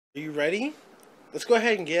Are you ready? Let's go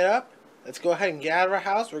ahead and get up. Let's go ahead and get out of our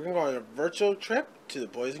house. We're going to go on a virtual trip to the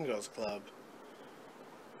Boys and Girls Club.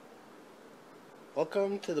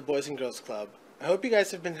 Welcome to the Boys and Girls Club. I hope you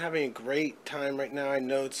guys have been having a great time right now. I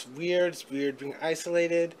know it's weird being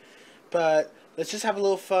isolated, but let's just have a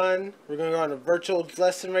little fun. We're going to go on a virtual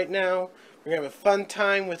lesson right now. We're going to have a fun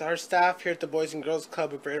time with our staff here at the Boys and Girls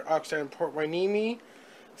Club of Greater Oxnard and Port Hueneme.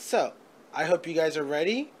 So, I hope you guys are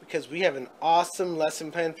ready because we have an awesome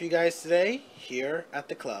lesson planned for you guys today here at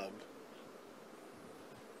the club.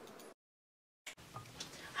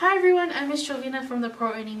 Hi everyone, I'm Miss Jovina from the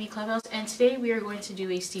Port Hueneme Clubhouse, and today we are going to do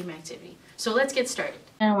a STEAM activity. So let's get started.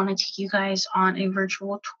 And I want to take you guys on a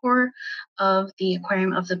virtual tour of the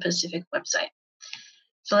Aquarium of the Pacific website.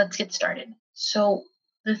 So let's get started. So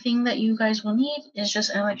the thing that you guys will need is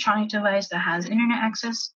just an electronic device that has internet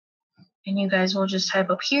access. And you guys will just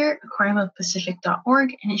type up here,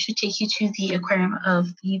 aquariumofpacific.org, and it should take you to the Aquarium of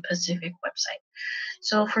the Pacific website.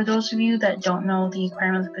 So for those of you that don't know the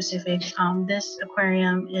Aquarium of the Pacific, this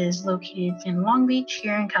aquarium is located in Long Beach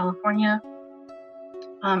here in California.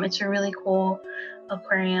 It's a really cool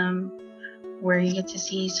aquarium where you get to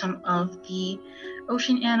see some of the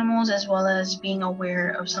ocean animals as well as being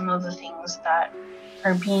aware of some of the things that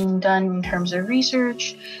are being done in terms of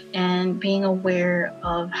research and being aware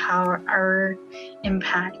of how our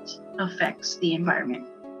impact affects the environment.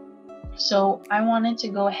 So I wanted to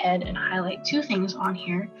go ahead and highlight two things on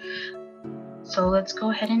here. So let's go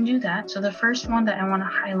ahead and do that. So the first one that I want to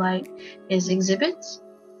highlight is exhibits.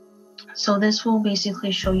 So this will basically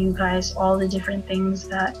show you guys all the different things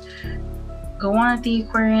that go on at the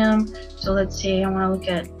aquarium. So let's say I want to look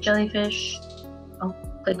at jellyfish. I'll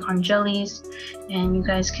click on jellies and you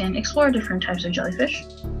guys can explore different types of jellyfish.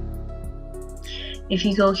 If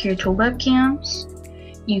you go here to webcams,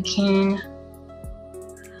 you can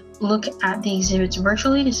look at the exhibits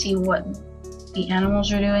virtually to see what the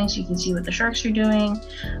animals are doing. So you can see what the sharks are doing,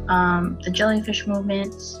 the jellyfish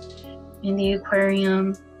movements in the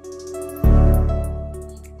aquarium.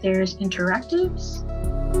 There's interactives.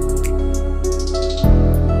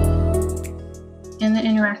 In the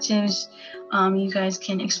interactives, you guys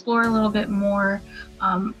can explore a little bit more,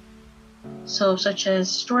 so such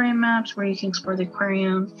as story maps where you can explore the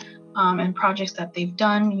aquarium and projects that they've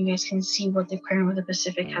done. You guys can see what the Aquarium of the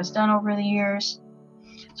Pacific has done over the years.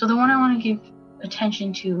 So the one I want to give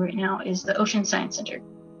attention to right now is the Ocean Science Center.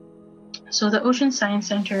 So the Ocean Science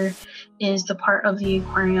Center is the part of the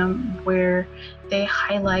aquarium where they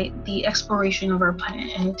highlight the exploration of our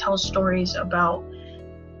planet, and it tells stories about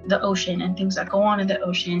the ocean and things that go on in the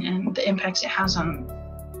ocean and the impacts it has on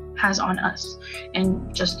us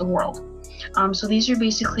and just the world. So these are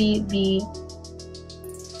basically the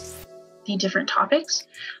different topics.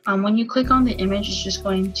 When you click on the image, it's just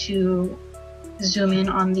going to zoom in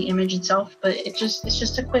on the image itself, but it's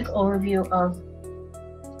just a quick overview of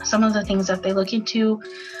some of the things that they look into,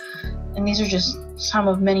 and these are just some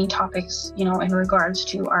of many topics, in regards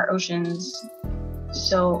to our oceans.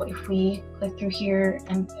 So if we click through here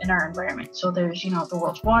and in our environment, so there's the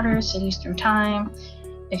world's waters, cities through time,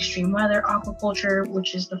 extreme weather, aquaculture,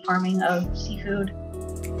 which is the farming of seafood,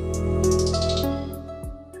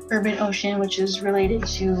 urban ocean, which is related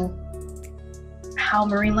to how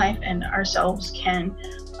marine life and ourselves can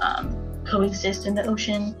coexist in the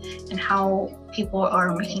ocean and how people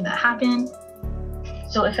are making that happen.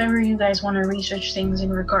 So if ever you guys want to research things in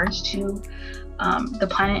regards to the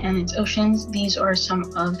planet and its oceans, these are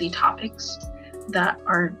some of the topics that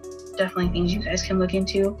are definitely things you guys can look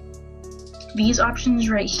into. These options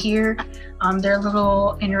right here, they're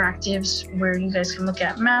little interactives where you guys can look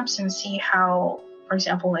at maps and see how, for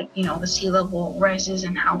example, the sea level rises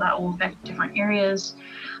and how that will affect different areas.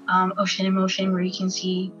 Ocean in motion, where you can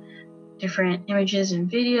see different images and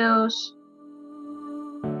videos.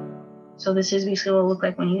 So this is basically what it will look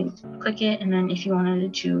like when you click it. And then if you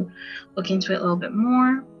wanted to look into it a little bit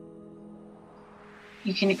more,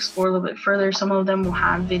 you can explore a little bit further. Some of them will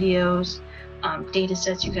have videos, data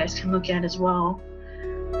sets you guys can look at as well.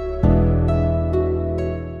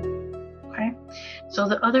 Okay, so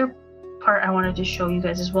the other part I wanted to show you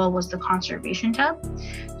guys as well was the conservation tab.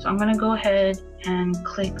 So I'm going to go ahead and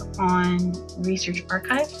click on Research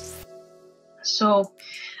Archive. So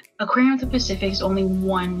Aquarium of the Pacific is only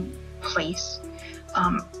one place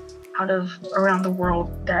out of around the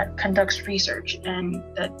world that conducts research and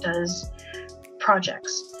that does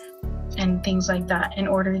projects and things like that in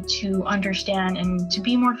order to understand and to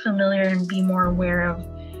be more familiar and be more aware of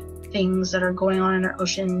things that are going on in our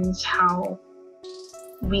oceans, how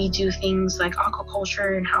we do things like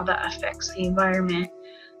aquaculture and how that affects the environment,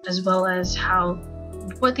 as well as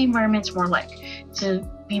what the environment's more like, to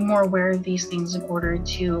be more aware of these things in order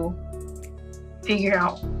to figure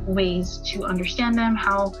out ways to understand them,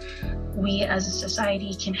 how we as a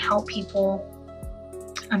society can help people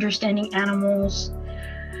understanding animals.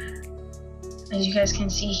 As you guys can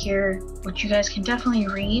see here, which you guys can definitely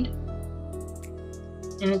read.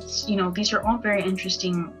 And it's, these are all very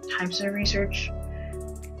interesting types of research.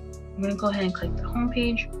 I'm going to go ahead and click the home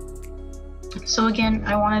page. So again,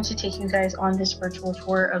 I wanted to take you guys on this virtual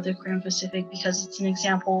tour of the Caribbean Pacific because it's an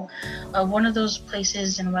example of one of those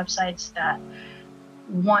places and websites that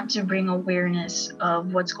want to bring awareness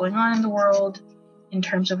of what's going on in the world in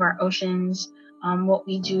terms of our oceans, what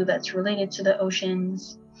we do that's related to the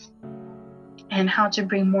oceans, and how to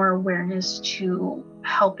bring more awareness to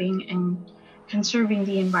helping and conserving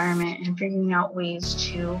the environment and figuring out ways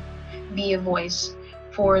to be a voice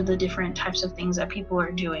for the different types of things that people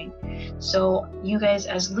are doing. So you guys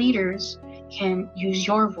as leaders can use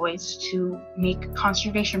your voice to make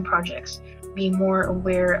conservation projects, be more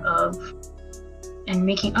aware of and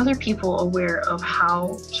making other people aware of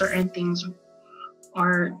how certain things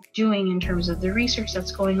are doing in terms of the research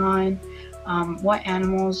that's going on, what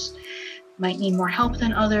animals might need more help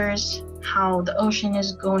than others, how the ocean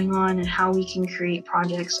is going on, and how we can create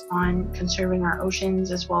projects on conserving our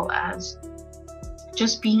oceans, as well as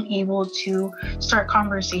just being able to start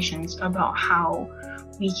conversations about how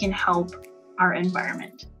we can help our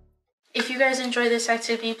environment. If you guys enjoy this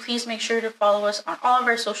activity, please make sure to follow us on all of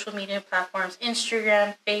our social media platforms,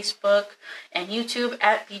 Instagram, Facebook, and YouTube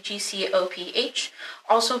at BGCOPH.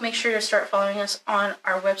 Also, make sure to start following us on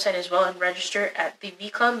our website as well and register at the V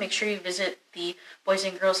Club. Make sure you visit the Boys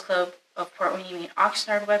and Girls Club of Port Hueneme and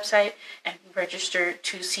Oxnard website and register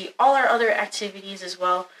to see all our other activities as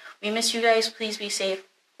well. We miss you guys. Please be safe.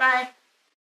 Bye.